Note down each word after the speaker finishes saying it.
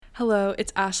Hello,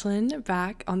 it's Ashlyn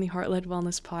back on the Heart-Led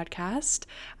Wellness podcast.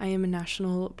 I am a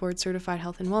national board certified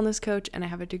health and wellness coach, and I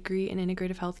have a degree in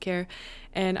integrative healthcare,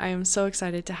 and I am so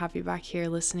excited to have you back here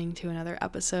listening to another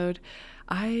episode.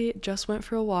 I just went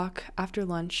for a walk after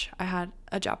lunch. I had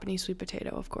a Japanese sweet potato,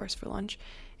 of course, for lunch,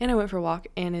 and I went for a walk,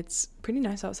 and it's pretty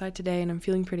nice outside today, and I'm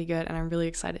feeling pretty good, and I'm really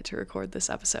excited to record this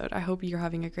episode. I hope you're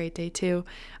having a great day too.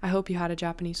 I hope you had a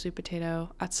Japanese sweet potato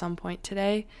at some point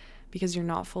today, because you're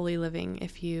not fully living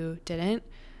if you didn't,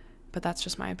 but that's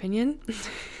just my opinion.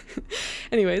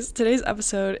 Anyways, today's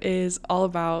episode is all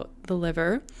about the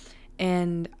liver,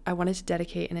 and I wanted to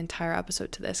dedicate an entire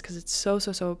episode to this because it's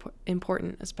so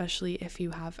important, especially if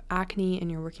you have acne and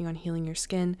you're working on healing your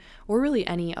skin, or really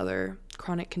any other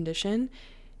chronic condition.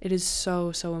 It is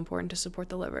so important to support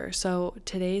the liver. So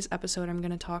today's episode, I'm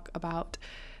going to talk about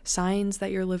signs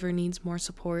that your liver needs more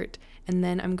support, and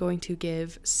then I'm going to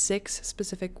give 6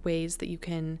 specific ways that you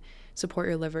can support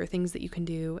your liver, things that you can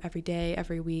do every day,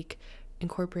 every week,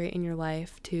 incorporate in your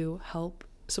life to help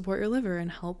support your liver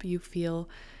and help you feel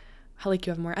like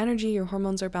you have more energy, your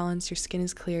hormones are balanced, your skin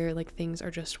is clear, like things are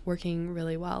just working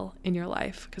really well in your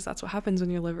life, because that's what happens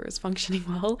when your liver is functioning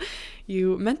well.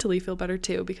 You mentally feel better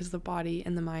too, because the body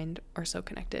and the mind are so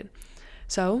connected.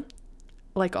 So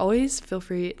like always, feel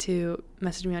free to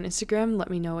message me on Instagram, let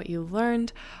me know what you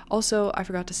learned. Also, I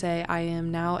forgot to say, I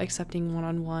am now accepting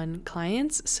one-on-one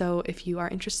clients, so if you are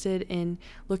interested in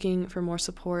looking for more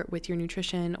support with your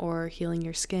nutrition or healing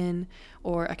your skin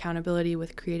or accountability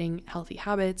with creating healthy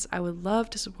habits, I would love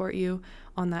to support you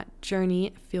on that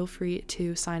journey. Feel free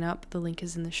to sign up. The link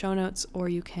is in the show notes, or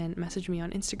you can message me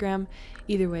on Instagram.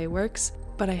 Either way works,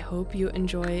 but I hope you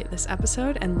enjoy this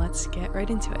episode, and let's get right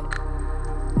into it.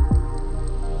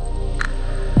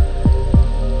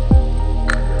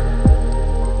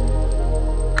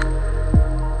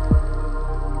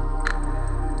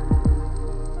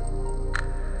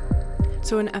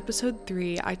 So in episode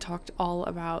 3, I talked all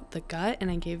about the gut, and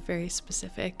I gave very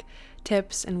specific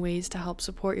tips and ways to help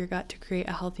support your gut to create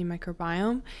a healthy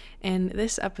microbiome. And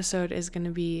this episode is going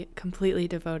to be completely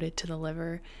devoted to the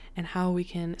liver and how we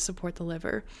can support the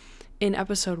liver. In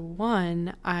episode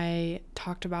 1, I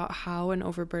talked about how an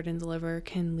overburdened liver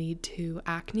can lead to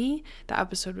acne. The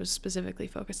episode was specifically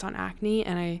focused on acne,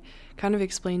 and I kind of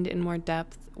explained in more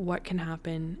depth what can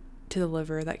happen to the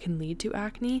liver that can lead to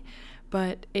acne.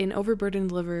 But an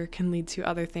overburdened liver can lead to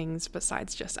other things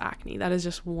besides just acne. That is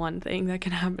just one thing that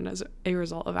can happen as a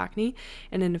result of acne.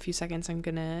 And in a few seconds, I'm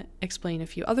going to explain a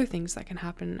few other things that can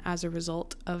happen as a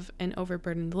result of an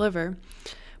overburdened liver.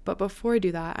 But before I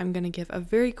do that, I'm going to give a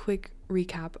very quick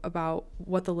recap about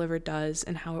what the liver does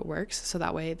and how it works, so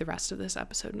that way the rest of this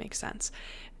episode makes sense.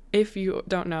 If you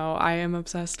don't know, I am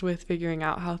obsessed with figuring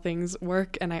out how things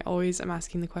work, and I always am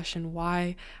asking the question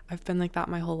why. I've been like that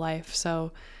my whole life,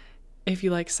 so if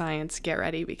you like science, get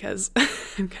ready, because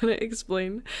I'm going to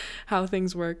explain how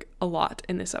things work a lot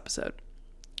in this episode.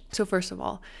 So first of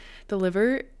all, the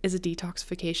liver is a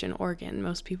detoxification organ.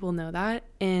 Most people know that,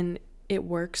 and it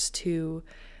works to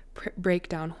break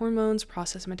down hormones,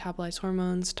 process metabolized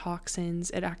hormones,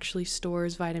 toxins. It actually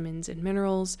stores vitamins and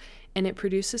minerals, and it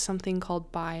produces something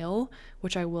called bile,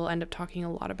 which I will end up talking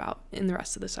a lot about in the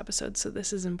rest of this episode, so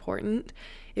this is important.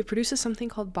 It produces something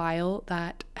called bile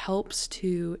that helps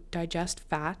to digest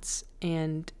fats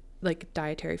and like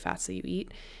dietary fats that you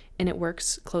eat, and it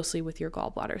works closely with your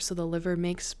gallbladder. So the liver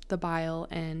makes the bile,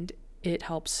 and it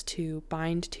helps to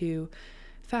bind to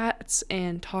fats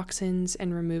and toxins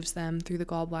and removes them through the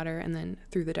gallbladder and then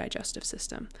through the digestive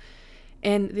system.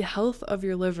 And the health of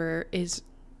your liver is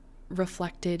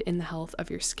reflected in the health of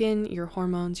your skin, your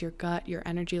hormones, your gut, your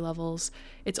energy levels.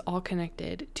 It's all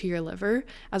connected to your liver,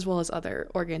 as well as other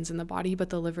organs in the body, but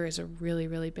the liver is a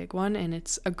really big one, and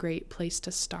it's a great place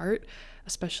to start,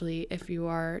 especially if you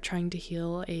are trying to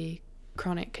heal a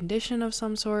chronic condition of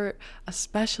some sort,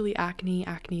 especially acne.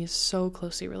 Acne is so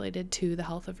closely related to the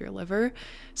health of your liver.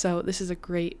 So this is a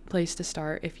great place to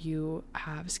start if you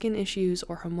have skin issues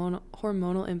or hormonal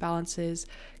imbalances,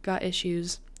 gut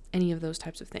issues, any of those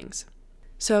types of things.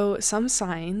 So some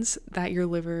signs that your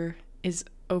liver is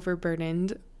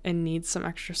overburdened and needs some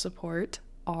extra support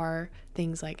are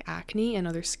things like acne and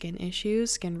other skin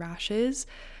issues, skin rashes,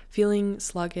 feeling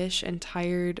sluggish and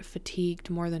tired, fatigued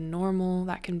more than normal.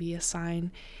 That can be a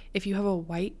sign. If you have a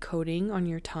white coating on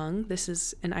your tongue, this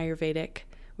is an Ayurvedic,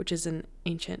 which is an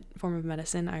ancient form of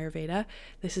medicine, Ayurveda.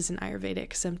 This is an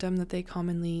Ayurvedic symptom that they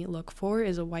commonly look for,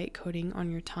 is a white coating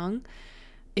on your tongue.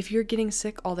 If you're getting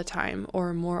sick all the time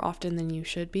or more often than you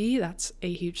should be, that's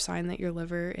a huge sign that your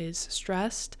liver is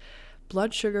stressed.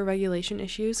 blood sugar regulation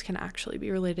issues can actually be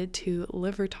related to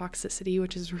liver toxicity,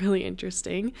 which is really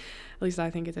interesting. At least I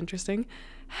think it's interesting.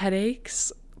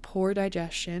 Headaches, poor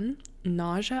digestion,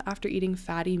 nausea after eating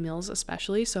fatty meals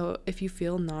especially. So if you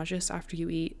feel nauseous after you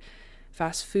eat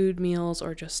fast food meals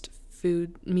or just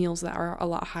food meals that are a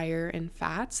lot higher in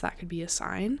fats, that could be a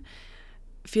sign.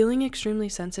 Feeling extremely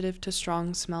sensitive to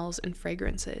strong smells and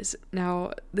fragrances.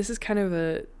 Now, this is kind of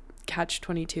a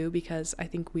catch-22 because I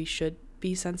think we should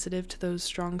be sensitive to those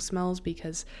strong smells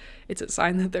because it's a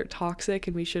sign that they're toxic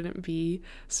and we shouldn't be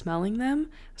smelling them,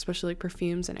 especially like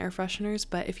perfumes and air fresheners.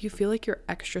 But if you feel like you're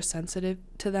extra sensitive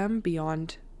to them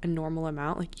beyond a normal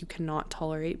amount, like you cannot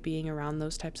tolerate being around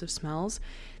those types of smells,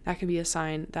 that can be a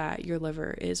sign that your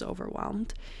liver is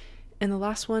overwhelmed. And the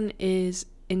last one is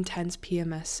intense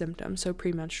PMS symptoms, so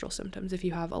premenstrual symptoms. If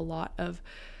you have a lot of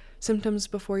symptoms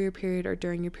before your period or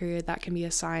during your period, that can be a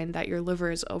sign that your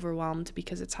liver is overwhelmed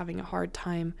because it's having a hard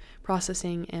time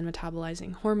processing and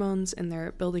metabolizing hormones, and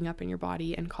they're building up in your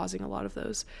body and causing a lot of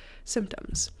those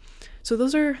symptoms. So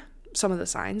those are some of the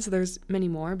signs. There's many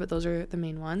more, but those are the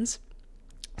main ones.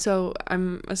 So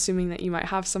I'm assuming that you might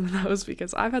have some of those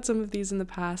because I've had some of these in the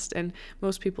past, and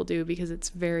most people do because it's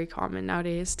very common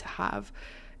nowadays to have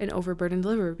an overburdened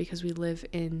liver because we live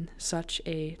in such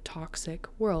a toxic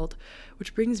world.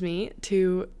 Which brings me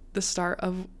to the start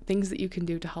of things that you can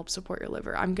do to help support your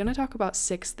liver. I'm going to talk about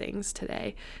 6 things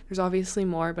today. There's obviously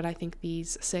more, but I think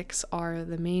these 6 are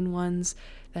the main ones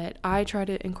that I try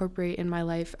to incorporate in my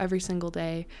life every single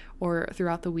day or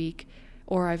throughout the week,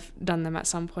 or I've done them at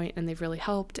some point and they've really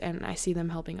helped, and I see them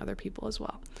helping other people as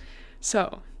well.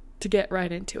 So to get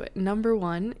right into it, number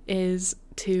 1 is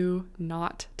to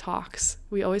not tox.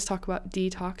 We always talk about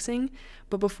detoxing,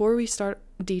 but before we start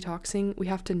detoxing, we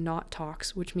have to not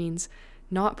tox, which means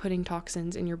not putting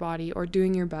toxins in your body or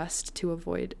doing your best to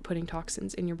avoid putting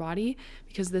toxins in your body,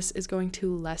 because this is going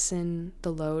to lessen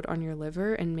the load on your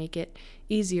liver and make it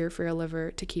easier for your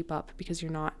liver to keep up because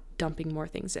you're not dumping more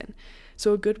things in.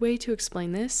 So a good way to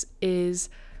explain this is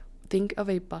think of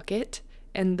a bucket,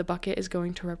 and the bucket is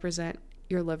going to represent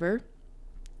your liver.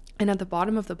 And at the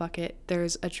bottom of the bucket,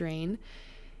 there's a drain,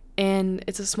 and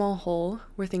it's a small hole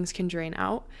where things can drain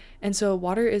out. And so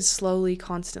water is slowly,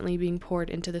 constantly being poured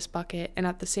into this bucket, and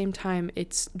at the same time,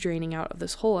 it's draining out of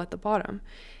this hole at the bottom.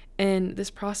 And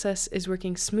this process is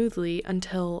working smoothly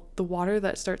until the water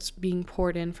that starts being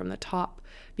poured in from the top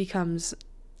becomes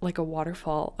like a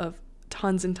waterfall of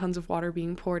tons and tons of water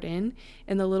being poured in,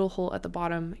 and the little hole at the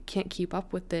bottom can't keep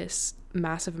up with this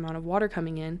massive amount of water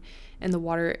coming in, and the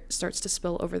water starts to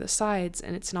spill over the sides,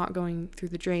 and it's not going through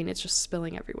the drain, it's just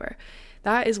spilling everywhere.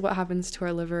 That is what happens to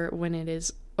our liver when it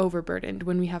is overburdened.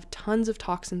 When we have tons of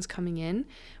toxins coming in,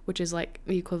 which is like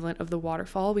the equivalent of the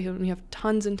waterfall, when we have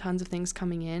tons and tons of things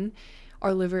coming in,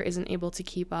 our liver isn't able to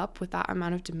keep up with that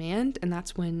amount of demand, and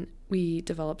that's when we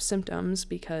develop symptoms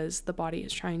because the body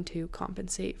is trying to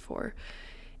compensate for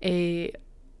an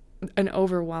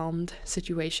overwhelmed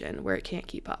situation where it can't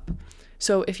keep up.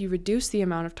 So if you reduce the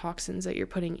amount of toxins that you're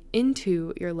putting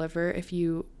into your liver, if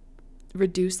you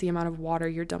reduce the amount of water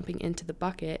you're dumping into the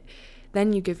bucket,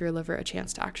 then you give your liver a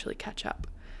chance to actually catch up.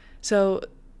 So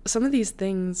some of these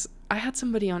things, I had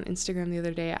somebody on Instagram the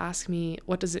other day ask me,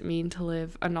 what does it mean to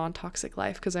live a non-toxic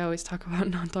life? Because I always talk about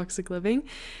non-toxic living,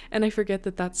 and I forget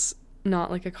that that's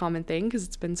not like a common thing because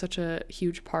it's been such a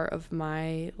huge part of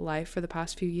my life for the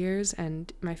past few years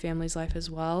and my family's life as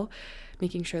well,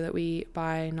 making sure that we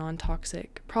buy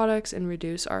non-toxic products and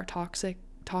reduce our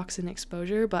toxin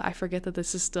exposure. But I forget that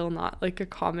this is still not like a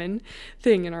common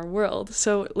thing in our world.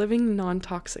 So living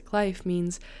non-toxic life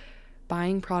means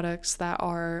buying products that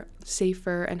are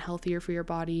safer and healthier for your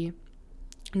body,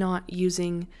 not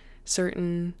using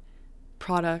certain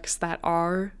products that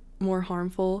are more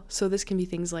harmful. So this can be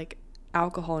things like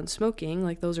alcohol and smoking.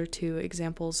 Like those are 2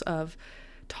 examples of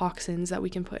toxins that we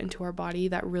can put into our body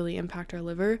that really impact our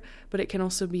liver. But it can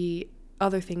also be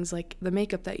other things like the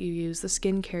makeup that you use, the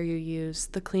skincare you use,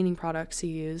 the cleaning products you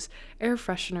use, air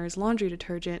fresheners, laundry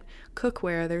detergent,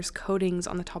 cookware. There's coatings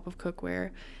on the top of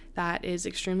cookware that is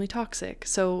extremely toxic.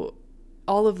 So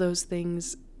all of those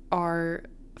things are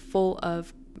full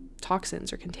of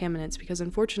toxins or contaminants because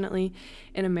unfortunately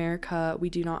in America we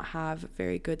do not have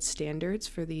very good standards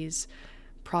for these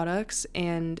products,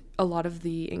 and a lot of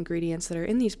the ingredients that are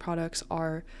in these products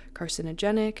are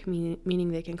carcinogenic,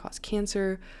 meaning they can cause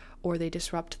cancer, or they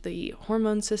disrupt the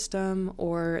hormone system,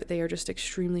 or they are just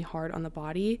extremely hard on the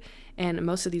body. And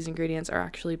most of these ingredients are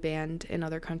actually banned in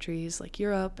other countries like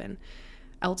Europe and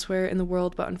elsewhere in the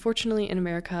world, but unfortunately in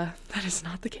America that is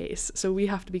not the case. So we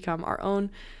have to become our own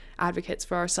advocates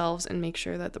for ourselves and make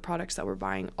sure that the products that we're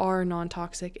buying are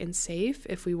non-toxic and safe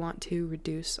if we want to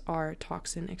reduce our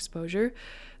toxin exposure.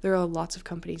 There are lots of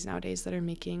companies nowadays that are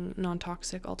making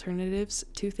non-toxic alternatives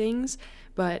to things,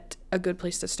 but a good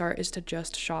place to start is to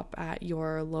just shop at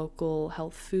your local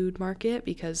health food market,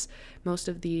 because most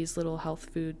of these little health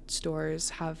food stores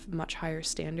have much higher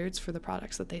standards for the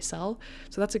products that they sell.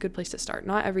 So that's a good place to start.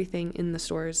 Not everything in the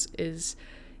stores is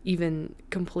even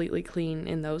completely clean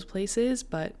in those places,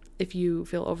 but if you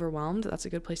feel overwhelmed, that's a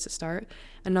good place to start.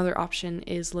 Another option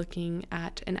is looking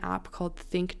at an app called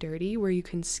Think Dirty, where you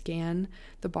can scan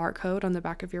the barcode on the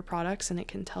back of your products and it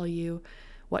can tell you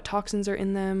what toxins are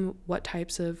in them, what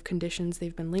types of conditions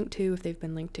they've been linked to, if they've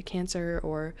been linked to cancer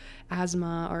or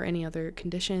asthma or any other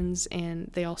conditions, and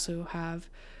they also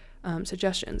have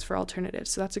suggestions for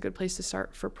alternatives. So that's a good place to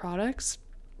start for products.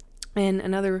 And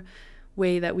another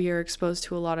way that we are exposed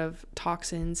to a lot of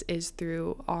toxins is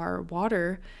through our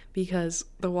water, because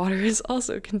the water is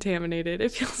also contaminated.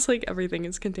 It feels like everything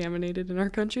is contaminated in our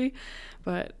country,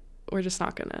 but we're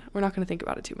not gonna think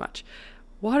about it too much.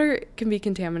 Water can be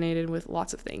contaminated with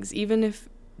lots of things, even if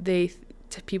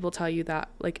people tell you that.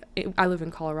 Like, I live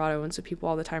in Colorado, and so people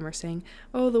all the time are saying,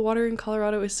 oh, the water in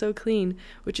Colorado is so clean,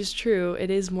 which is true. It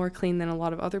is more clean than a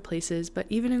lot of other places, but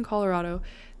even in Colorado,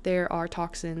 there are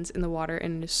toxins in the water,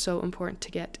 and it is so important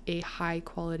to get a high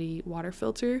quality water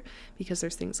filter, because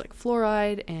there's things like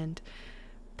fluoride and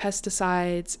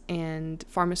pesticides and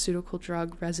pharmaceutical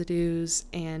drug residues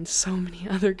and so many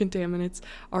other contaminants,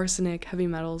 arsenic, heavy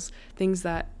metals, things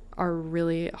that are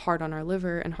really hard on our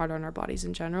liver and hard on our bodies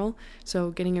in general.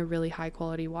 So getting a really high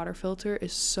quality water filter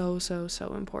is so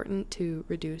important to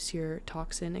reduce your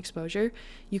toxin exposure.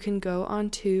 You can go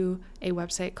onto a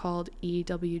website called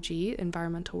EWG,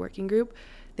 Environmental Working Group.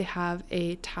 They have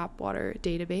a tap water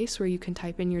database where you can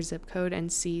type in your zip code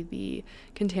and see the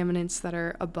contaminants that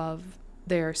are above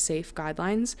their safe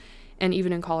guidelines. And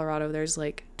even in Colorado, there's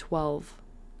like 12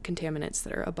 contaminants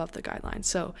that are above the guidelines.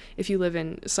 So if you live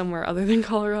in somewhere other than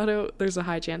Colorado, there's a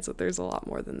high chance that there's a lot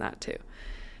more than that too.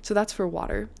 So that's for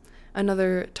water.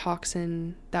 Another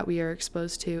toxin that we are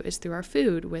exposed to is through our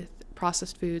food, with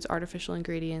processed foods, artificial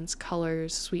ingredients,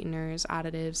 colors, sweeteners,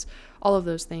 additives. All of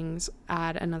those things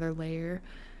add another layer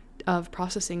of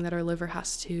processing that our liver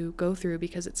has to go through,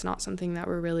 because it's not something that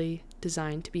we're really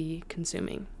designed to be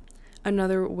consuming.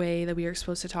 Another way that we are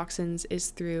exposed to toxins is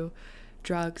through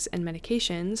drugs and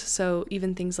medications. So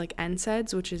even things like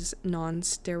NSAIDs, which is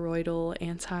non-steroidal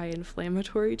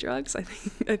anti-inflammatory drugs, I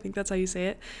think that's how you say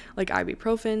it, like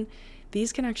ibuprofen,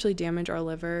 these can actually damage our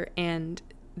liver, and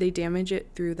they damage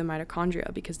it through the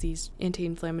mitochondria, because these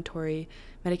anti-inflammatory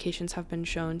medications have been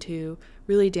shown to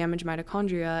really damage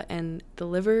mitochondria, and the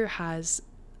liver has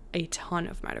a ton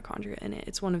of mitochondria in it.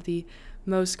 It's one of the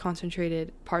most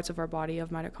concentrated parts of our body of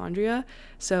mitochondria.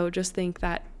 So just think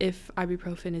that if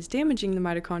ibuprofen is damaging the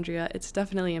mitochondria, it's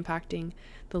definitely impacting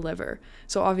the liver.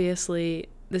 So obviously,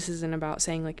 this isn't about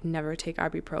saying like never take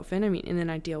ibuprofen. I mean, in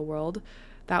an ideal world,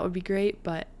 that would be great,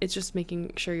 but it's just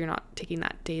making sure you're not taking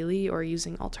that daily or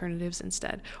using alternatives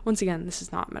instead. Once again, this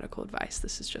is not medical advice.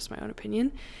 This is just my own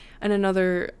opinion. And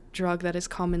another drug that is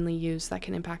commonly used that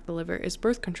can impact the liver is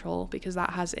birth control, because that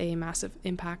has a massive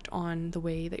impact on the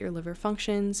way that your liver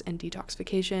functions and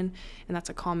detoxification. And that's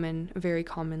a very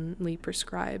commonly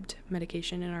prescribed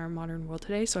medication in our modern world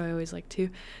today. So I always like to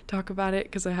talk about it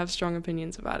because I have strong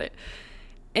opinions about it.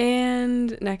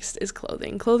 And next is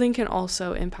clothing. Clothing can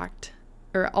also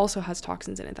also has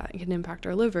toxins in it that can impact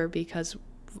our liver, because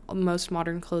most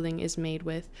modern clothing is made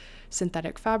with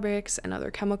synthetic fabrics and other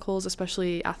chemicals.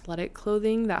 Especially athletic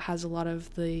clothing that has a lot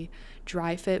of the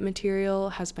dry fit material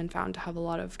has been found to have a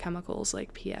lot of chemicals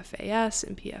like PFAS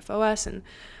and PFOS and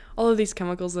all of these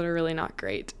chemicals that are really not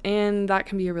great. And that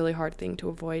can be a really hard thing to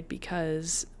avoid,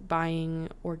 because buying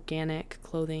organic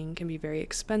clothing can be very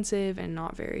expensive and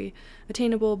not very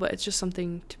attainable, but it's just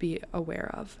something to be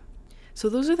aware of. So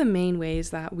those are the main ways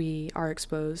that we are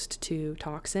exposed to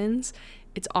toxins.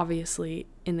 It's obviously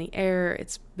in the air,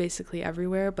 it's basically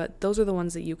everywhere, but those are the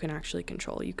ones that you can actually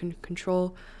control. You can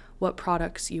control what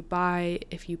products you buy,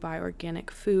 if you buy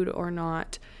organic food or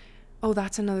not. Oh,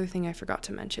 that's another thing I forgot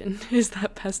to mention, is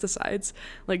that pesticides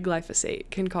like glyphosate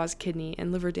can cause kidney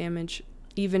and liver damage,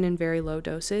 even in very low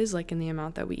doses, like in the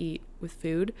amount that we eat with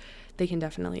food. They can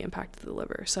definitely impact the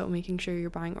liver. So making sure you're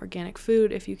buying organic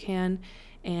food if you can,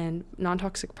 and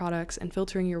non-toxic products, and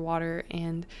filtering your water,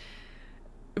 and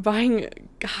buying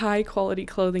high quality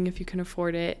clothing if you can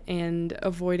afford it, and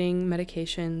avoiding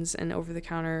medications and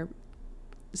over-the-counter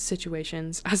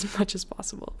situations as much as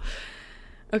possible.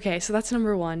 Okay, so that's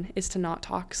number 1, is to not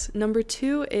tox. Number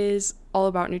 2 is all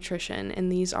about nutrition,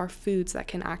 and these are foods that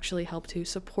can actually help to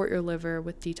support your liver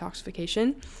with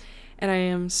detoxification. And I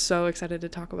am so excited to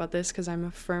talk about this because I'm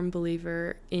a firm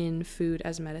believer in food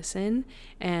as medicine,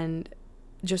 and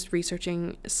just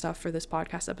researching stuff for this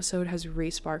podcast episode has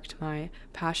re-sparked my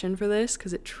passion for this,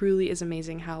 because it truly is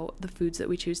amazing how the foods that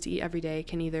we choose to eat every day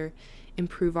can either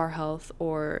improve our health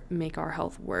or make our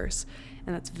health worse.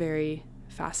 And that's very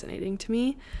fascinating to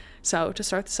me. So to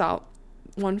start this out,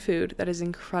 one food that is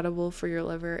incredible for your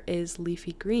liver is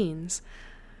leafy greens,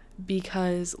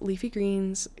 because leafy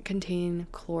greens contain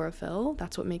chlorophyll.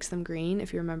 That's what makes them green.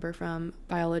 If you remember from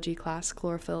biology class,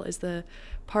 chlorophyll is the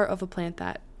part of a plant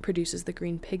that produces the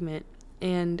green pigment.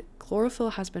 And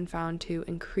chlorophyll has been found to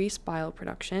increase bile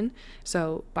production.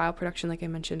 So bile production, like I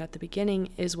mentioned at the beginning,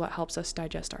 is what helps us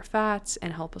digest our fats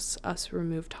and helps us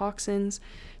remove toxins.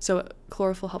 So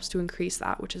chlorophyll helps to increase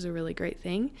that, which is a really great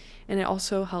thing. And it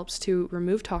also helps to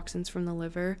remove toxins from the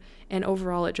liver. And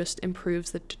overall, it just improves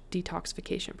the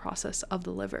detoxification process of the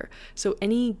liver. So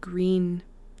any green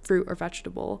fruit or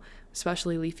vegetable,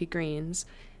 especially leafy greens,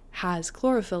 has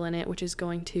chlorophyll in it, which is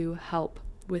going to help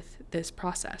with this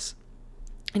process.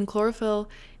 And chlorophyll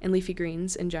and leafy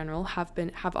greens in general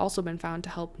have also been found to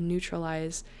help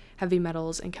neutralize heavy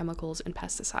metals and chemicals and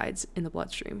pesticides in the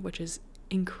bloodstream, which is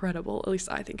incredible. At least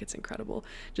I think it's incredible.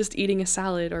 Just eating a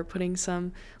salad or putting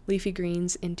some leafy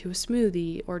greens into a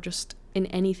smoothie, or just in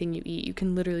anything you eat. You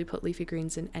can literally put leafy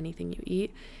greens in anything you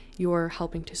eat. You're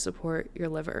helping to support your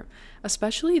liver.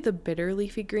 Especially the bitter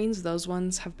leafy greens, those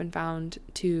ones have been found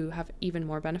to have even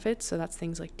more benefits. So that's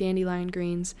things like dandelion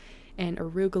greens and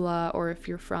arugula, or if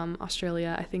you're from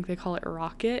Australia, I think they call it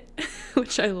rocket,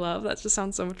 which I love. That just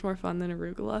sounds so much more fun than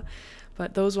arugula.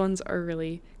 But those ones are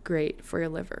really great for your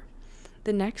liver.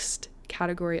 The next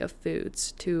category of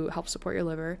foods to help support your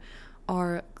liver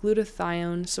are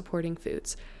glutathione supporting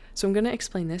foods. So I'm going to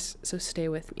explain this, so stay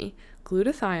with me.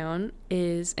 Glutathione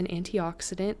is an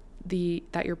antioxidant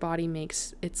that your body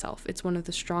makes itself. It's one of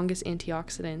the strongest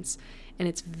antioxidants, and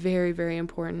it's very, very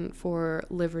important for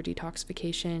liver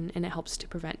detoxification, and it helps to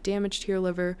prevent damage to your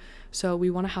liver. So we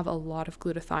want to have a lot of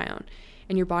glutathione.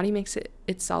 And your body makes it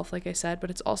itself, like I said, but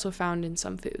it's also found in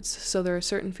some foods. So there are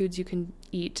certain foods you can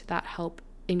eat that help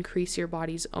increase your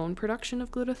body's own production of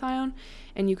glutathione,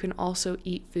 and you can also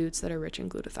eat foods that are rich in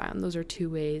glutathione. Those are 2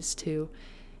 ways to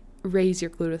raise your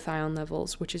glutathione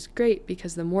levels, which is great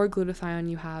because the more glutathione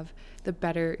you have, the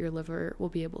better your liver will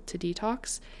be able to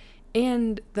detox.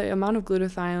 And the amount of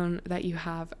glutathione that you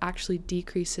have actually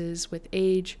decreases with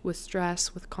age, with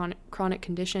stress, with chronic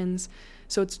conditions.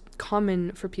 So it's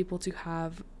common for people to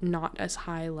have not as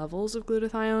high levels of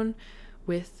glutathione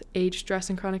with age, stress,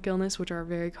 and chronic illness, which are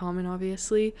very common,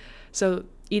 obviously. So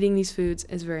eating these foods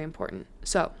is very important.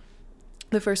 So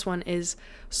the first one is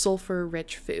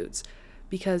sulfur-rich foods,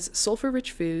 because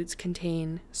sulfur-rich foods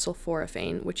contain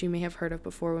sulforaphane, which you may have heard of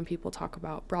before when people talk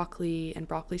about broccoli and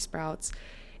broccoli sprouts.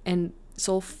 And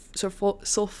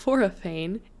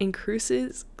sulforaphane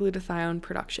increases glutathione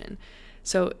production.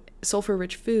 So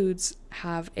sulfur-rich foods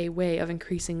have a way of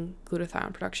increasing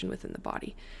glutathione production within the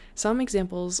body. Some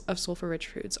examples of sulfur-rich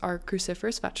foods are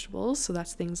cruciferous vegetables, so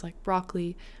that's things like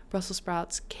broccoli, Brussels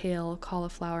sprouts, kale,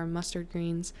 cauliflower, mustard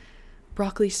greens.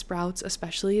 Broccoli sprouts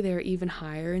especially, they're even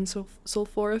higher in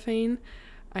sulforaphane.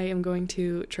 I am going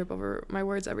to trip over my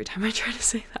words every time I try to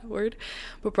say that word.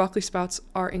 But broccoli sprouts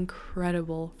are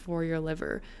incredible for your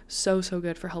liver. So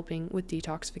good for helping with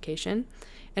detoxification.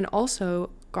 And also,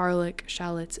 garlic,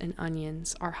 shallots, and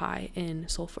onions are high in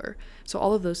sulfur. So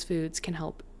all of those foods can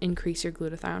help increase your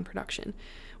glutathione production,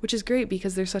 which is great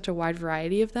because there's such a wide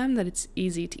variety of them that it's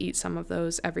easy to eat some of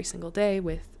those every single day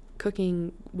with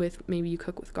cooking with, maybe you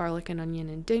cook with garlic and onion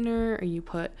in dinner, or you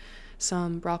put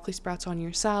some broccoli sprouts on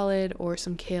your salad or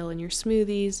some kale in your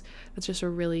smoothies. That's just a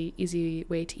really easy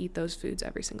way to eat those foods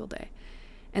every single day.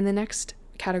 And the next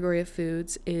category of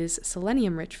foods is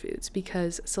selenium-rich foods,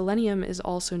 because selenium is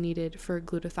also needed for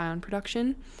glutathione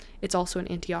production. It's also an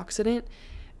antioxidant,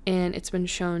 and it's been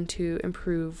shown to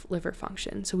improve liver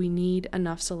function. So we need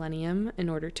enough selenium in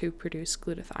order to produce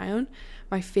glutathione.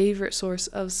 My favorite source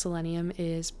of selenium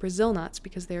is Brazil nuts,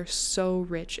 because they are so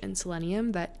rich in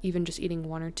selenium that even just eating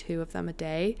 1 or 2 of them a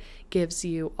day gives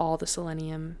you all the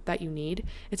selenium that you need.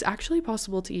 It's actually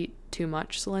possible to eat too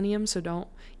much selenium, so don't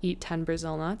eat 10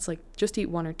 Brazil nuts. Like, just eat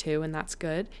 1 or 2 and that's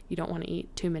good. You don't want to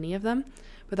eat too many of them,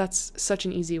 but that's such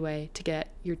an easy way to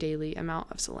get your daily amount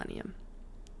of selenium.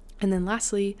 And then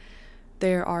lastly,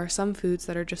 there are some foods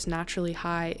that are just naturally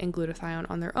high in glutathione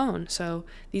on their own. So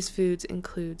these foods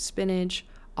include spinach,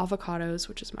 avocados,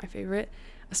 which is my favorite,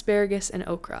 asparagus, and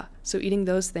okra. So eating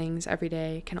those things every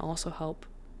day can also help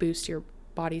boost your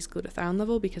body's glutathione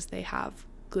level because they have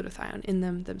glutathione in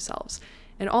them themselves.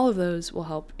 And all of those will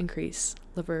help increase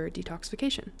liver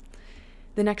detoxification.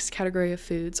 The next category of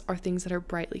foods are things that are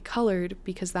brightly colored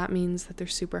because that means that they're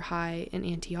super high in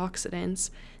antioxidants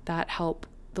that help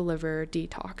the liver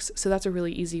detox. So that's a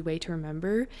really easy way to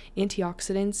remember.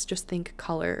 Antioxidants, just think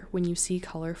color. When you see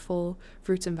colorful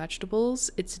fruits and vegetables,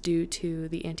 it's due to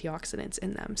the antioxidants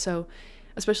in them. So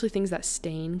especially things that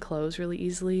stain clothes really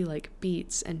easily, like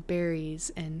beets and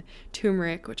berries and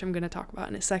turmeric, which I'm going to talk about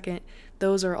in a second.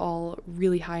 Those are all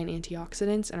really high in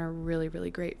antioxidants and are really,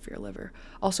 really great for your liver.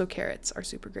 Also, carrots are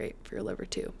super great for your liver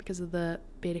too because of the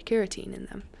beta carotene in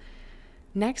them.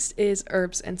 Next is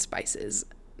herbs and spices.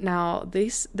 Now,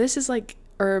 this is like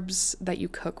herbs that you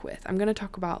cook with. I'm going to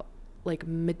talk about like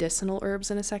medicinal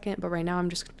herbs in a second, but right now I'm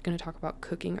just going to talk about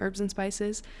cooking herbs and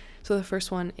spices. So the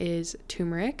first one is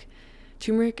turmeric.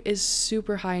 Turmeric is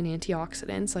super high in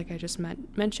antioxidants, like I just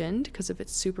mentioned, because of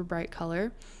its super bright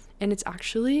color, and it's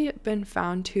actually been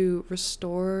found to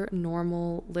restore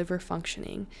normal liver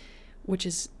functioning, which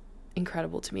is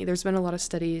incredible to me. There's been a lot of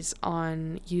studies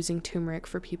on using turmeric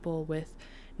for people with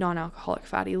non-alcoholic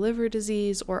fatty liver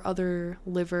disease or other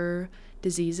liver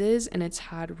diseases, and it's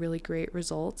had really great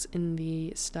results in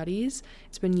the studies.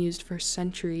 It's been used for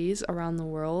centuries around the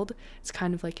world. It's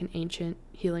kind of like an ancient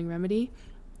healing remedy.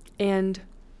 And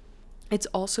it's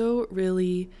also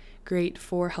really great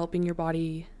for helping your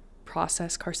body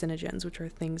process carcinogens, which are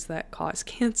things that cause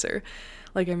cancer.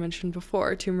 Like I mentioned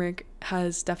before, turmeric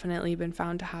has definitely been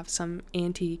found to have some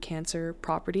anti-cancer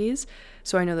properties.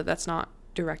 So I know that that's not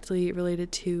directly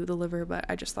related to the liver, but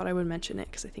I just thought I would mention it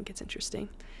because I think it's interesting.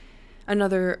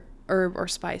 Another herb or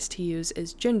spice to use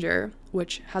is ginger,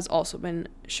 which has also been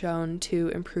shown to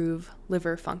improve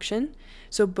liver function.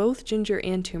 So both ginger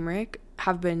and turmeric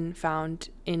have been found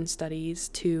in studies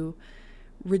to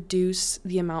reduce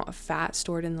the amount of fat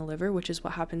stored in the liver, which is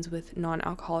what happens with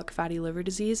non-alcoholic fatty liver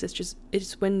disease.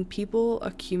 It's when people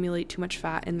accumulate too much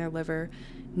fat in their liver,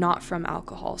 not from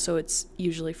alcohol. So it's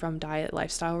usually from diet,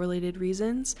 lifestyle related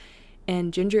reasons.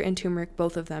 And ginger and turmeric,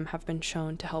 both of them have been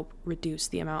shown to help reduce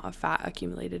the amount of fat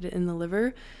accumulated in the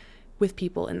liver with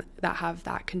people that have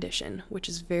that condition, which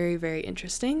is very, very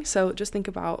interesting. So just think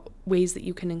about ways that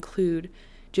you can include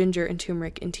ginger and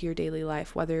turmeric into your daily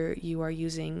life, whether you are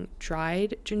using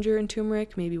dried ginger and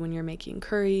turmeric, maybe when you're making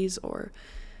curries or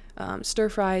stir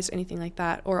fries, anything like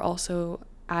that, or also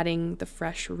adding the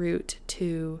fresh root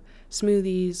to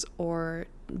smoothies or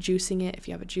juicing it if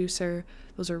you have a juicer.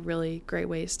 Those are really great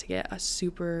ways to get a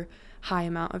super high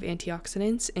amount of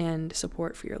antioxidants and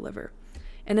support for your liver.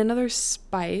 And another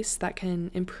spice that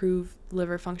can improve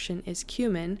liver function is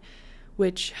cumin,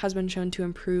 which has been shown to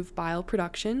improve bile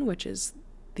production, which is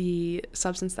the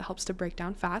substance that helps to break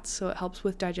down fats. So it helps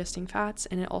with digesting fats,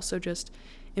 and it also just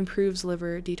improves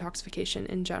liver detoxification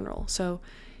in general. So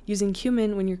using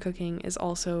cumin when you're cooking is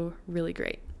also really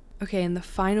great. Okay, and the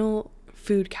final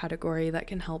food category that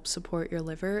can help support your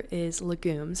liver is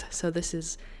legumes. So this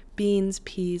is beans,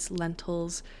 peas,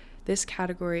 lentils. This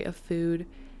category of food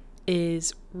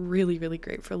is really, really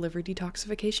great for liver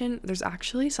detoxification. There's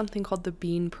actually something called the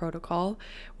Bean Protocol,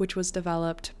 which was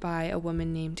developed by a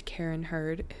woman named Karen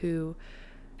Hurd, who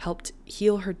helped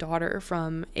heal her daughter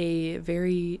from a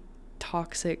very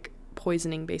toxic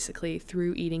poisoning, basically,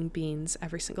 through eating beans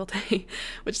every single day,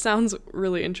 which sounds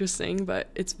really interesting, but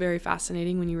it's very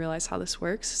fascinating when you realize how this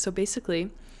works. So basically,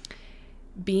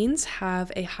 beans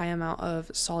have a high amount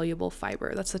of soluble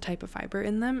fiber. That's the type of fiber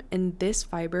in them, and this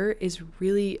fiber is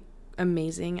really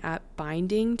amazing at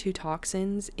binding to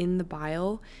toxins in the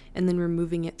bile and then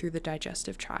removing it through the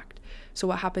digestive tract. So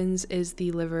what happens is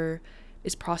the liver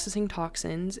is processing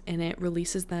toxins and it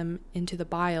releases them into the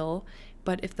bile,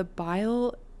 but if the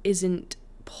bile isn't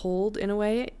pulled in a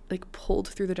way, like pulled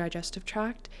through the digestive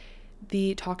tract,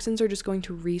 the toxins are just going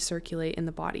to recirculate in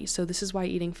the body. So this is why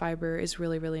eating fiber is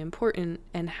really, really important,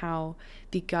 and how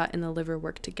the gut and the liver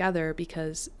work together,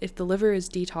 because if the liver is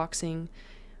detoxing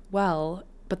well,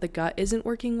 but the gut isn't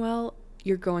working well,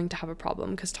 you're going to have a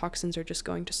problem because toxins are just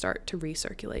going to start to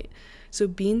recirculate. So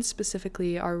beans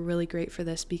specifically are really great for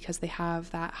this because they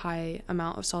have that high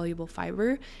amount of soluble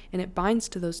fiber, and it binds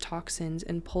to those toxins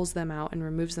and pulls them out and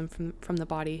removes them from the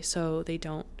body so they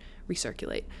don't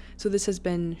recirculate. So this has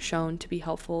been shown to be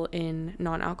helpful in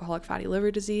non-alcoholic fatty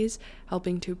liver disease,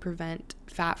 helping to prevent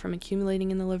fat from accumulating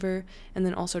in the liver, and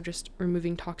then also just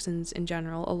removing toxins in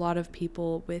general. A lot of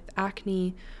people with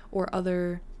acne or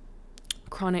other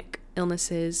chronic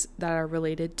illnesses that are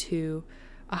related to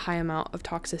a high amount of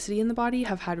toxicity in the body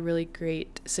have had really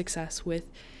great success with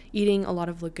eating a lot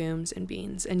of legumes and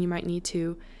beans, and you might need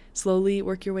to slowly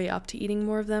work your way up to eating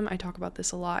more of them. I talk about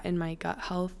this a lot in my gut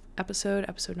health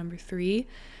episode number 3,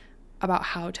 about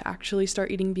how to actually start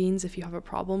eating beans if you have a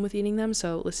problem with eating them.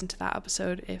 So listen to that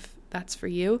episode if that's for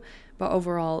you. But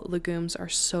overall, legumes are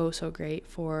so great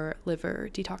for liver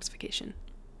detoxification.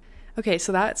 Okay,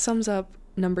 so that sums up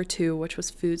number 2, which was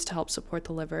foods to help support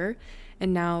the liver.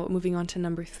 And now moving on to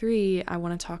number 3, I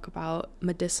want to talk about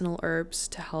medicinal herbs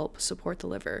to help support the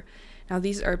liver. Now,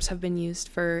 these herbs have been used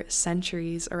for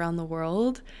centuries around the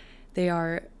world. They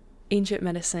are ancient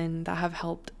medicine that have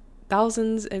helped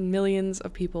thousands and millions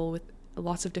of people with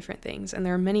lots of different things. And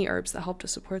there are many herbs that help to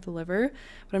support the liver,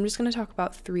 but I'm just going to talk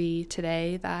about 3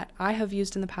 today that I have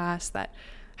used in the past that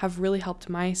have really helped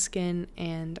my skin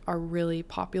and are really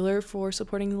popular for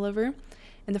supporting the liver.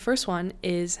 And the first one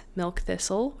is milk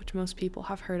thistle, which most people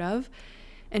have heard of.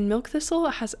 And milk thistle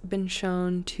has been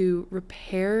shown to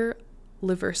repair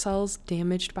liver cells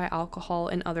damaged by alcohol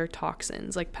and other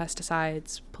toxins like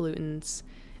pesticides, pollutants,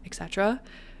 etc.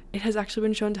 It has actually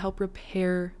been shown to help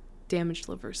repair damaged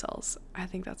liver cells. I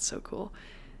think that's so cool.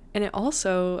 And it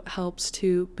also helps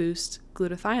to boost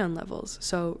glutathione levels.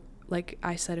 So like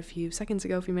I said a few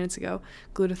minutes ago,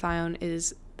 glutathione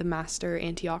is the master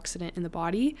antioxidant in the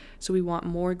body. So we want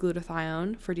more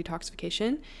glutathione for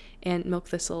detoxification, and milk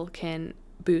thistle can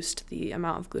boost the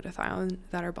amount of glutathione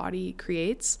that our body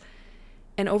creates.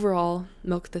 And overall,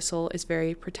 milk thistle is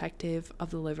very protective of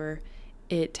the liver.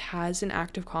 It has an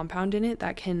active compound in it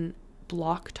that can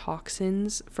block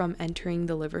toxins from entering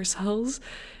the liver cells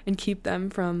and keep them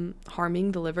from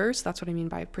harming the liver. So that's what I mean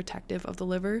by protective of the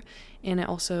liver. And it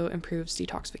also improves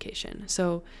detoxification.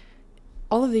 So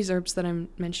all of these herbs that I'm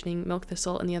mentioning, milk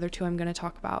thistle and the other 2 I'm going to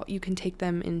talk about, you can take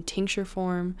them in tincture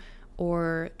form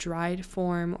or dried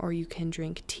form, or you can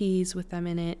drink teas with them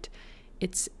in it.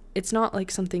 It's not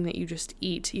like something that you just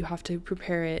eat. You have to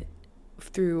prepare it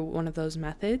through one of those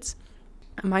methods.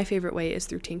 My favorite way is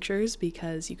through tinctures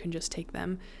because you can just take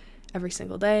them every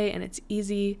single day and it's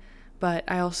easy, but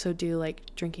I also do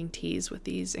like drinking teas with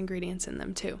these ingredients in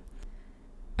them too.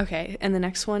 Okay, and the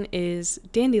next one is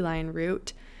dandelion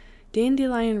root.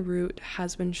 Dandelion root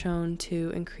has been shown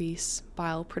to increase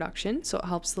bile production, so it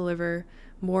helps the liver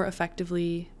more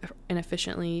effectively and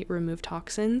efficiently remove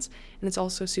toxins, and it's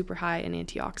also super high in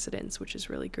antioxidants, which is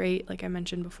really great. Like I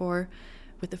mentioned before,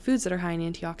 with the foods that are high in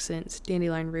antioxidants,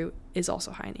 dandelion root is also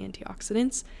high in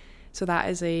antioxidants. So that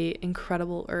is a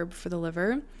incredible herb for the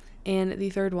liver. And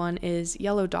the third one is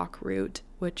yellow dock root,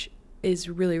 which is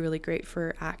really great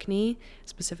for acne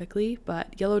specifically,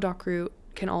 but yellow dock root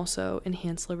can also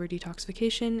enhance liver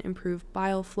detoxification, improve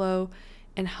bile flow,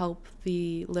 and help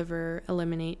the liver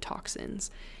eliminate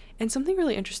toxins. And something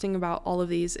really interesting about all of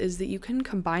these is that you can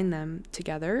combine them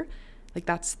together. Like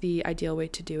that's the ideal way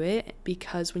to do it,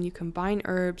 because when you combine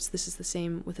herbs, this is the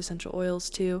same with essential oils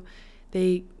too,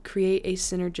 they create a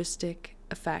synergistic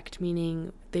effect,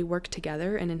 meaning they work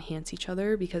together and enhance each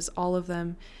other because all of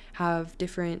them have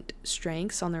different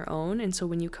strengths on their own. And so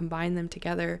when you combine them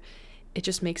together, it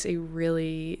just makes a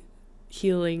really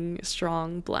healing,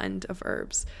 strong blend of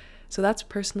herbs. So that's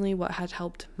personally what had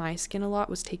helped my skin a lot,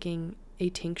 was taking a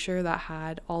tincture that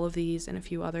had all of these and a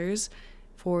few others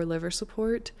for liver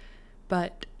support.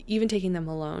 But even taking them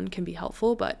alone can be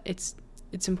helpful, but it's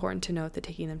important to note that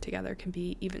taking them together can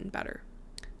be even better.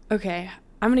 Okay,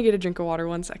 I'm gonna get a drink of water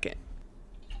 1 second.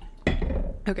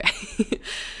 Okay.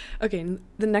 Okay,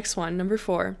 the next one, number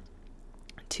 4,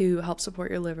 to help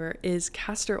support your liver is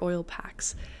castor oil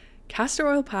packs. Castor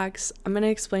oil packs, I'm gonna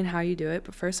explain how you do it,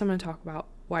 but first I'm gonna talk about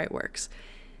why it works.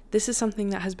 This is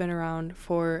something that has been around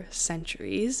for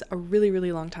centuries, a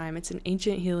really long time. It's an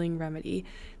ancient healing remedy.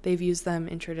 They've used them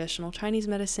in traditional Chinese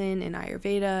medicine, in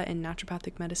Ayurveda, and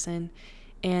naturopathic medicine.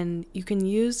 And you can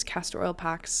use castor oil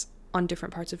packs on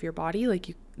different parts of your body.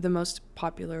 The most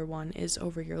popular one is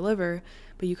over your liver,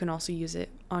 but you can also use it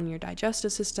on your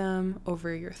digestive system,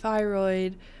 over your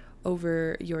thyroid,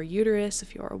 over your uterus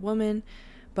if you're a woman.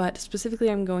 But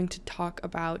specifically, I'm going to talk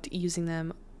about using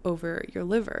them over your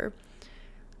liver.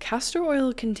 Castor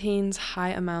oil contains high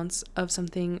amounts of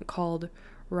something called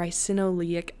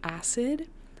ricinoleic acid,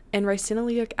 and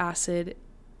ricinoleic acid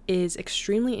is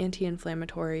extremely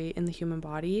anti-inflammatory in the human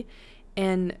body,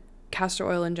 and castor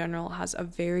oil in general has a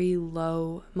very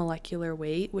low molecular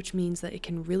weight, which means that it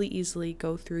can really easily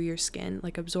go through your skin,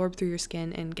 absorb through your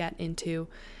skin and get into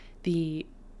the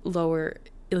lower,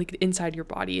 inside your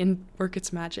body and work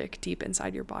its magic deep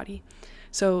inside your body.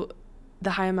 So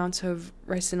the high amounts of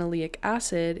ricinoleic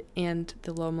acid and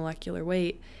the low molecular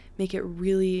weight make it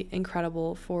really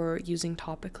incredible for using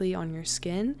topically on your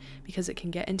skin because it can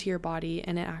get into your body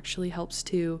and it actually helps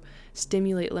to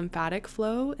stimulate lymphatic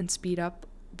flow and speed up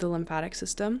the lymphatic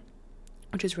system,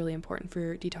 which is really important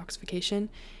for detoxification,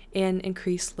 and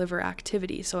increase liver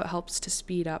activity. So it helps to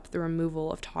speed up the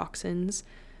removal of toxins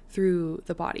through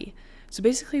the body. So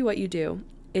basically what you do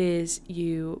is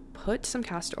you put some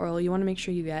castor oil. You want to make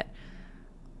sure you get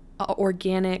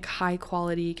organic, high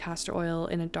quality castor oil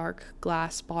in a dark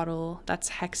glass bottle that's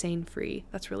hexane free.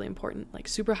 That's really important, like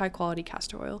super high quality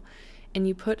castor oil. And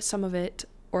you put some of it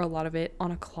or a lot of it on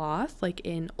a cloth, like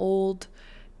in old,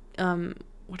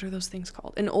 what are those things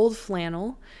called? An old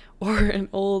flannel or an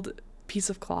old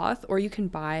piece of cloth, or you can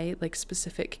buy like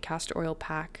specific castor oil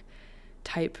pack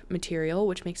type material,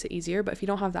 which makes it easier. But if you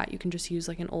don't have that, you can just use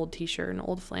like an old t-shirt, an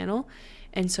old flannel.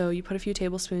 And so you put a few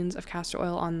tablespoons of castor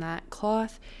oil on that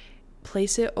cloth,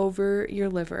 place it over your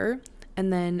liver,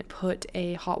 and then put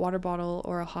a hot water bottle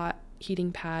or a hot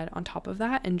heating pad on top of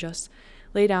that and just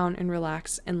lay down and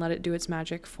relax and let it do its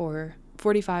magic for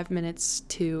 45 minutes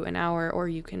to an hour, or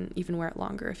you can even wear it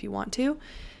longer if you want to.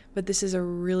 But this is a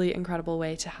really incredible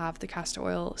way to have the castor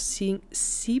oil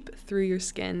seep through your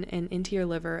skin and into your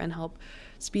liver and help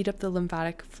speed up the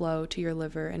lymphatic flow to your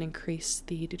liver and increase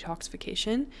the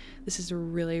detoxification. This is a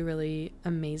really, really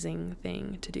amazing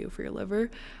thing to do for your liver.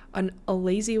 A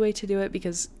lazy way to do it,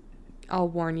 because I'll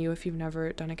warn you, if you've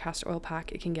never done a castor oil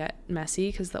pack, it can get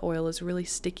messy because the oil is really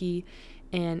sticky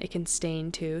and it can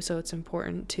stain too. So it's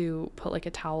important to put like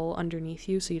a towel underneath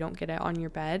you so you don't get it on your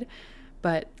bed.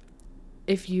 But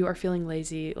if you are feeling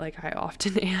lazy, like I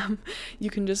often am,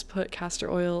 you can just put castor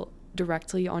oil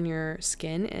directly on your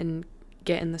skin and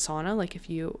get in the sauna. Like if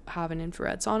you have an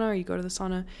infrared sauna or you go to the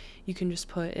sauna, you can just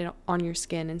put it on your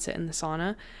skin and sit in the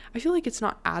sauna. I feel like it's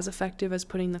not as effective as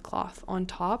putting the cloth on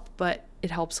top, but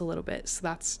it helps a little bit. So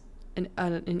that's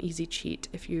an easy cheat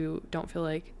if you don't feel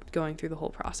like going through the whole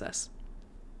process.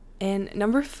 And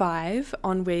number 5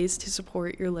 on ways to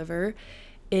support your liver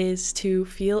is to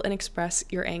feel and express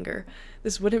your anger.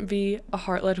 This wouldn't be a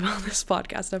Heart-Led Wellness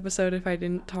podcast episode if I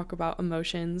didn't talk about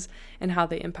emotions and how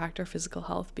they impact our physical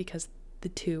health, because the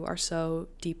two are so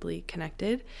deeply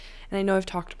connected. And I know I've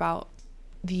talked about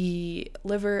the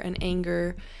liver and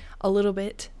anger a little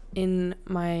bit in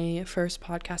my first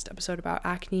podcast episode about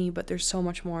acne, but there's so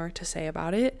much more to say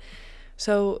about it.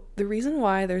 So the reason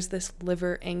why there's this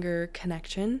liver-anger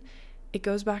connection, it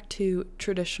goes back to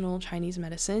traditional Chinese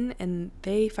medicine, and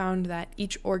they found that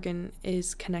each organ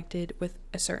is connected with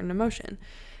a certain emotion.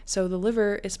 So the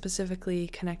liver is specifically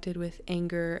connected with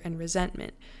anger and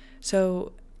resentment.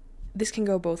 So this can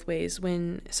go both ways.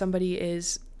 When somebody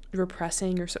is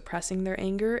repressing or suppressing their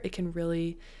anger, it can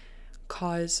really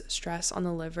cause stress on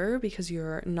the liver because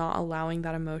you're not allowing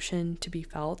that emotion to be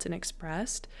felt and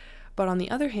expressed. But on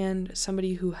the other hand,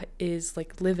 somebody who is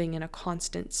like living in a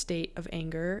constant state of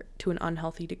anger to an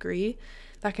unhealthy degree,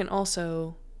 that can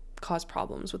also cause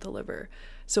problems with the liver.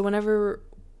 So whenever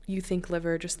you think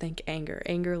liver, just think anger.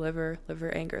 Anger, liver,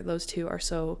 liver, anger. Those two are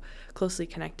so closely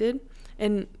connected.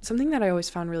 And something that I always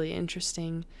found really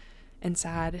interesting and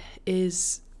sad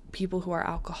is people who are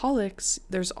alcoholics,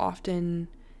 there's often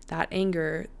that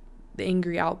anger, the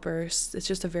angry outbursts. It's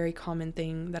just a very common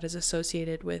thing that is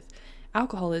associated with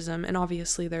alcoholism. And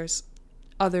obviously there's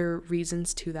other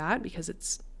reasons to that because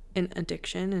it's an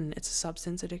addiction and it's a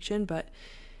substance addiction, but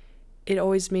it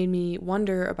always made me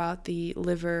wonder about the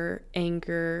liver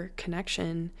anger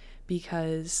connection,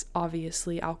 because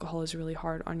obviously alcohol is really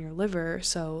hard on your liver,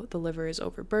 so the liver is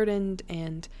overburdened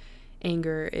and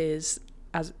anger is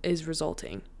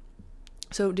resulting.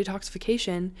 So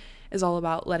detoxification is all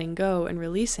about letting go and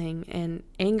releasing, and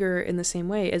anger in the same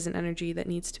way is an energy that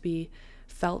needs to be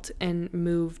felt and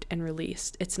moved and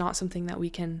released. It's not something that we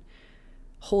can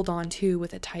hold on to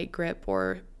with a tight grip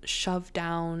or shove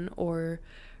down or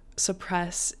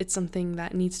suppress. It's something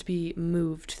that needs to be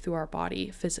moved through our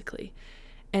body physically.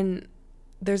 And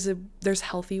there's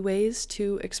healthy ways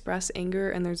to express anger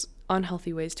and there's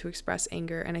unhealthy ways to express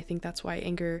anger. And I think that's why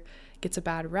anger gets a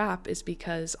bad rap, is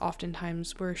because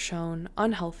oftentimes we're shown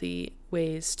unhealthy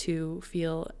ways to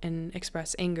feel and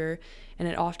express anger, and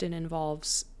it often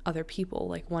involves other people.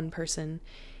 Like one person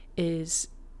is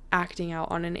acting out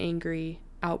on an angry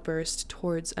outburst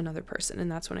towards another person,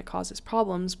 and that's when it causes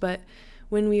problems. But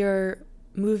when we are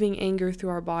moving anger through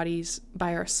our bodies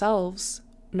by ourselves,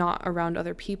 not around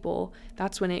other people,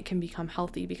 that's when it can become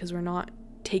healthy, because we're not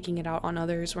taking it out on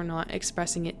others, we're not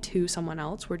expressing it to someone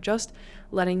else, we're just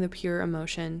letting the pure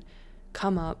emotion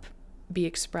come up, be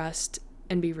expressed,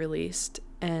 and be released,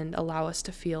 and allow us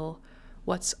to feel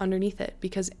what's underneath it.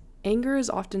 Because anger is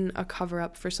often a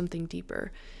cover-up for something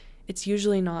deeper. it's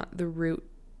usually not the root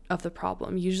of the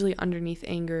problem. Usually underneath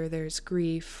anger, there's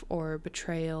grief or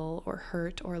betrayal or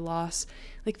hurt or loss.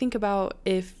 Like, think about,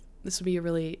 if this would be a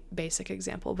really basic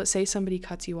example, but say somebody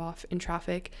cuts you off in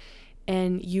traffic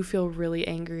and you feel really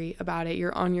angry about it.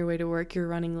 You're on your way to work, you're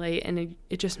running late, and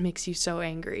it just makes you so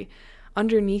angry.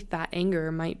 Underneath that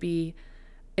anger might be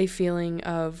a feeling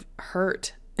of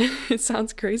hurt. It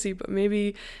sounds crazy, but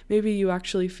maybe you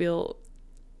actually feel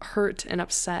hurt and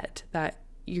upset that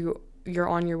you're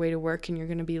on your way to work and you're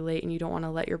going to be late and you don't want to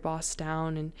let your boss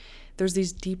down, and there's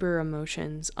these deeper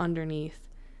emotions underneath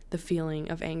the feeling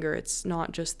of anger. It's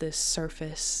not just this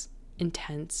surface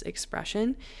intense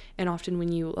expression. And often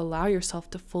when you allow yourself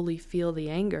to fully feel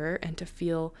the anger and to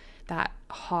feel that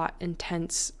hot,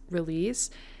 intense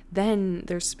release, then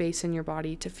there's space in your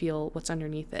body to feel what's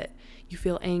underneath it. You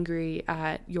feel angry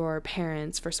at your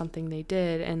parents for something they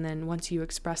did, and then once you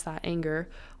express that anger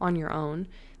on your own,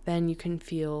 then you can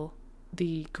feel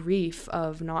the grief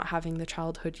of not having the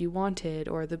childhood you wanted,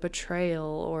 or the betrayal,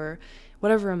 or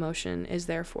whatever emotion is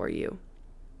there for you.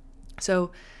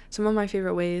 So some of my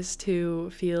favorite ways to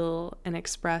feel and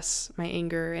express my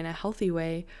anger in a healthy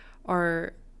way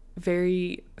are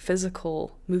very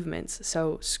physical movements.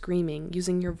 So screaming,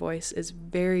 using your voice is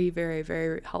very, very,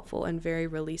 very helpful and very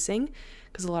releasing,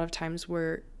 because a lot of times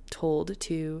we're told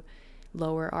to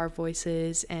lower our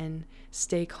voices and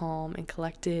stay calm and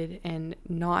collected and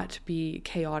not be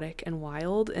chaotic and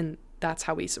wild. And that's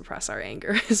how we suppress our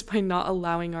anger, is by not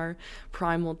allowing our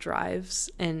primal drives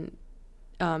and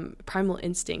primal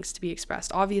instincts to be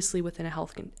expressed, obviously within a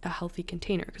healthy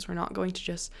container, because we're not going to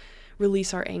just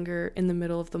release our anger in the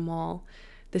middle of the mall.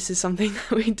 This is something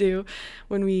that we do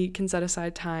when we can set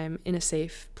aside time in a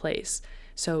safe place.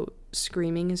 So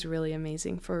screaming is really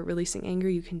amazing for releasing anger.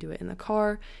 You can do it in the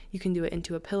car, you can do it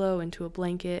into a pillow, into a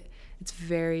blanket. It's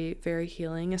very, very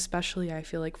healing, especially I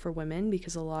feel like for women,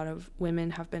 because a lot of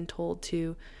women have been told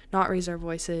to not raise our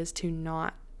voices, to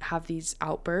not have these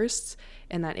outbursts,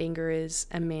 and that anger is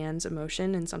a man's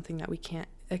emotion and something that we can't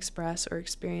express or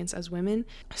experience as women.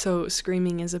 So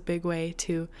screaming is a big way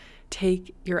to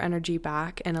take your energy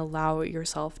back and allow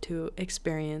yourself to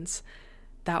experience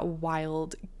that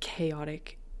wild,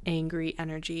 chaotic, angry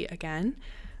energy again.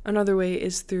 Another way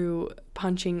is through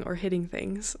punching or hitting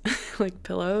things like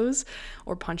pillows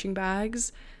or punching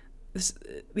bags.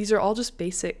 These are all just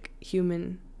basic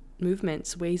human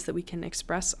movements, ways that we can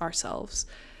express ourselves.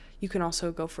 You can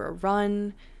also go for a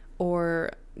run,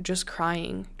 or just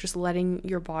crying, just letting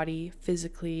your body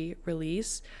physically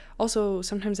release. Also,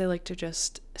 sometimes I like to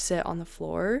just sit on the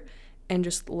floor and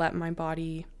just let my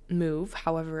body move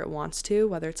however it wants to,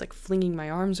 whether it's like flinging my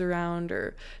arms around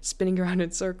or spinning around in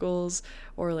circles,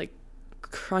 or like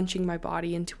crunching my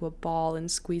body into a ball and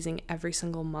squeezing every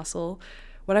single muscle.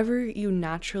 Whatever you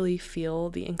naturally feel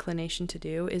the inclination to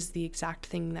do is the exact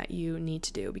thing that you need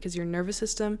to do, because your nervous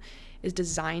system is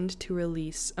designed to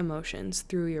release emotions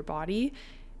through your body.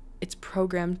 It's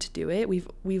programmed to do it. We've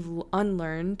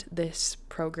unlearned this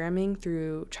programming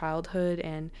through childhood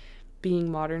and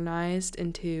being modernized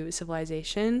into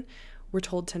civilization. We're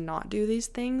told to not do these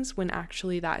things, when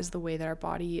actually that is the way that our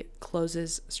body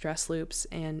closes stress loops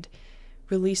and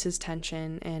releases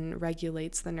tension and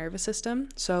regulates the nervous system.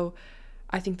 So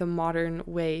I think the modern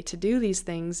way to do these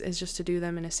things is just to do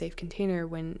them in a safe container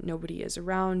when nobody is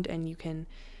around, and you can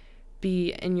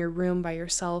be in your room by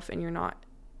yourself and you're not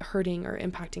hurting or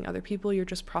impacting other people. You're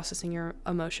just processing your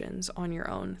emotions on your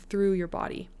own through your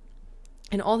body.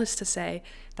 And all this to say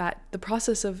that the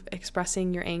process of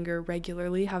expressing your anger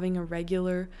regularly, having a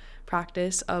regular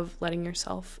practice of letting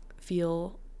yourself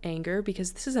feel anger,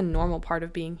 because this is a normal part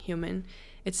of being human.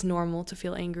 It's normal to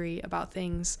feel angry about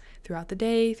things throughout the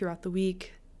day, throughout the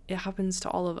week. It happens to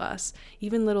all of us.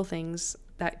 Even little things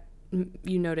that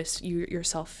you notice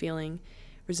yourself feeling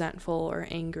resentful or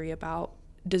angry about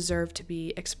deserve to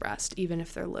be expressed, even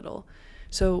if they're little.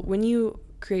 So when you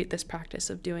create this practice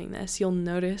of doing this, you'll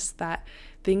notice that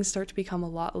things start to become a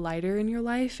lot lighter in your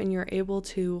life, and you're able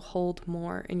to hold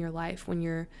more in your life when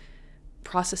you're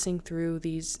processing through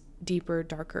these deeper,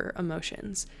 darker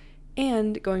emotions.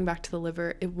 And going back to the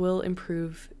liver, it will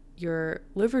improve your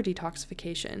liver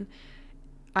detoxification.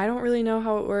 I don't really know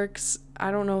how it works.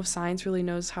 I don't know if science really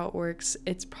knows how it works.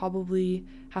 It's probably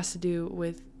has to do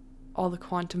with all the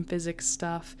quantum physics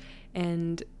stuff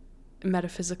and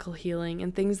metaphysical healing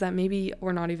and things that maybe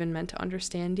we're not even meant to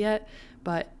understand yet,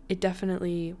 but it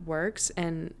definitely works.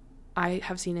 And I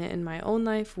have seen it in my own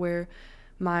life where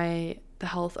the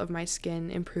health of my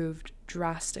skin improved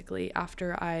drastically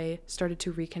after I started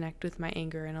to reconnect with my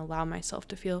anger and allow myself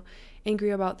to feel angry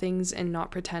about things and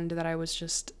not pretend that I was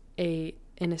just an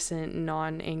innocent,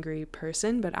 non-angry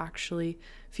person, but actually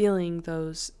feeling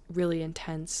those really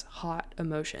intense, hot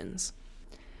emotions.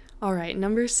 All right,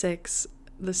 number 6,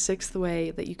 the 6th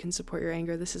way that you can support your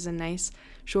anger. This is a nice,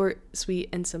 short, sweet,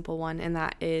 and simple one, and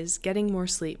that is getting more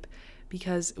sleep.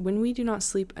 Because when we do not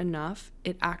sleep enough,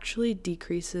 it actually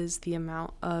decreases the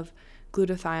amount of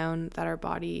glutathione that our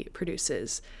body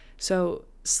produces. So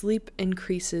sleep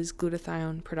increases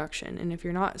glutathione production, and if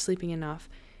you're not sleeping enough,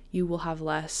 you will have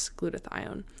less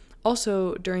glutathione.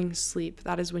 Also, during sleep,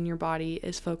 that is when your body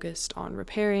is focused on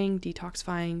repairing,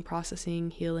 detoxifying,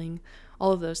 processing, healing,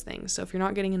 all of those things. So if you're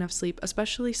not getting enough sleep,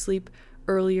 especially sleep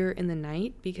earlier in the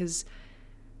night, because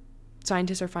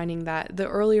scientists are finding that the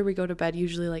earlier we go to bed,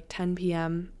 usually like 10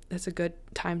 p.m., that's a good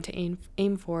time to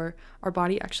aim for. Our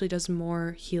body actually does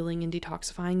more healing and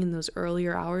detoxifying in those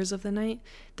earlier hours of the night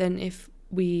than if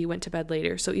we went to bed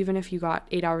later. So even if you got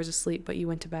 8 hours of sleep, but you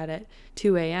went to bed at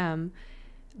 2 a.m.,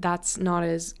 that's not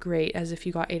as great as if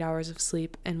you got 8 hours of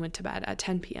sleep and went to bed at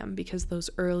 10 p.m. because those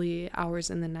early hours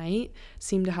in the night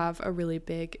seem to have a really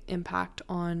big impact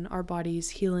on our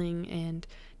body's healing and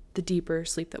the deeper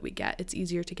sleep that we get. It's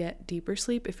easier to get deeper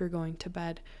sleep if you're going to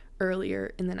bed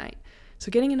earlier in the night.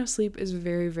 So getting enough sleep is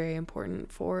very, very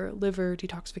important for liver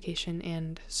detoxification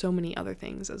and so many other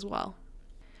things as well.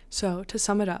 So to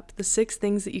sum it up, the 6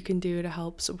 things that you can do to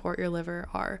help support your liver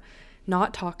are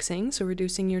not toxing, so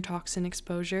reducing your toxin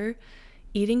exposure,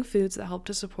 eating foods that help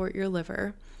to support your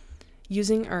liver,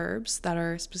 using herbs that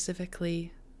are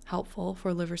specifically helpful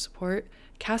for liver support,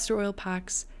 castor oil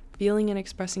packs, feeling and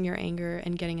expressing your anger,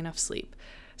 and getting enough sleep.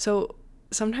 So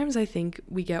sometimes I think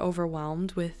we get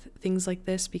overwhelmed with things like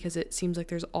this because it seems like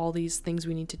there's all these things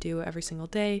we need to do every single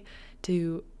day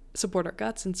to support our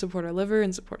guts and support our liver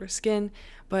and support our skin,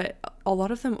 but a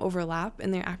lot of them overlap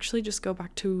and they actually just go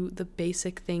back to the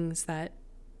basic things that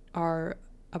are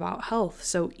about health.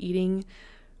 So eating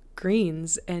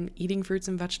greens and eating fruits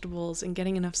and vegetables and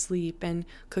getting enough sleep and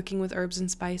cooking with herbs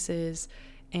and spices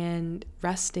and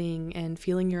resting and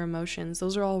feeling your emotions.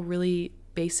 Those are all really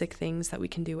basic things that we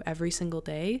can do every single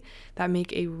day that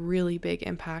make a really big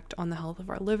impact on the health of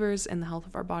our livers and the health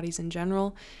of our bodies in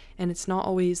general. And it's not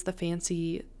always the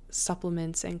fancy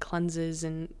supplements and cleanses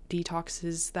and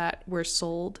detoxes that we're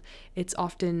sold. It's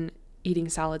often eating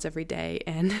salads every day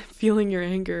and feeling your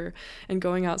anger and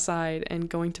going outside and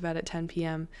going to bed at 10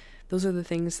 p.m. Those are the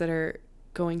things that are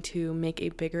going to make a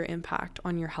bigger impact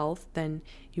on your health than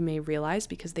you may realize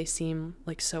because they seem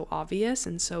like so obvious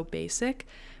and so basic,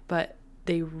 but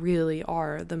they really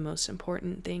are the most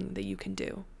important thing that you can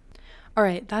do. All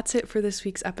right, that's it for this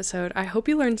week's episode. I hope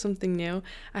you learned something new.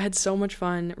 I had so much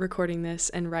fun recording this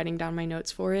and writing down my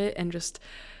notes for it and just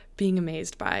being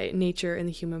amazed by nature and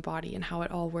the human body and how it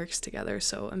all works together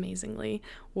so amazingly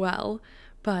well.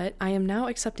 But I am now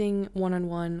accepting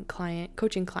one-on-one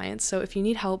coaching clients. So if you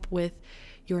need help with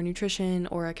your nutrition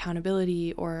or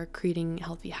accountability or creating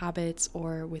healthy habits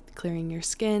or with clearing your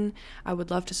skin, I would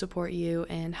love to support you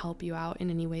and help you out in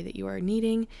any way that you are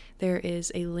needing. There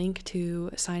is a link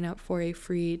to sign up for a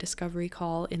free discovery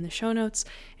call in the show notes,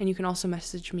 and you can also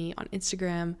message me on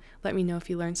Instagram. Let me know if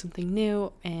you learned something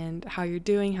new and how you're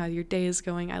doing, how your day is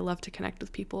going. I love to connect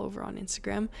with people over on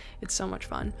Instagram. It's so much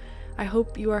fun. I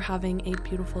hope you are having a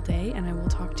beautiful day, and I will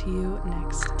talk to you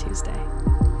next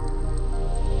Tuesday.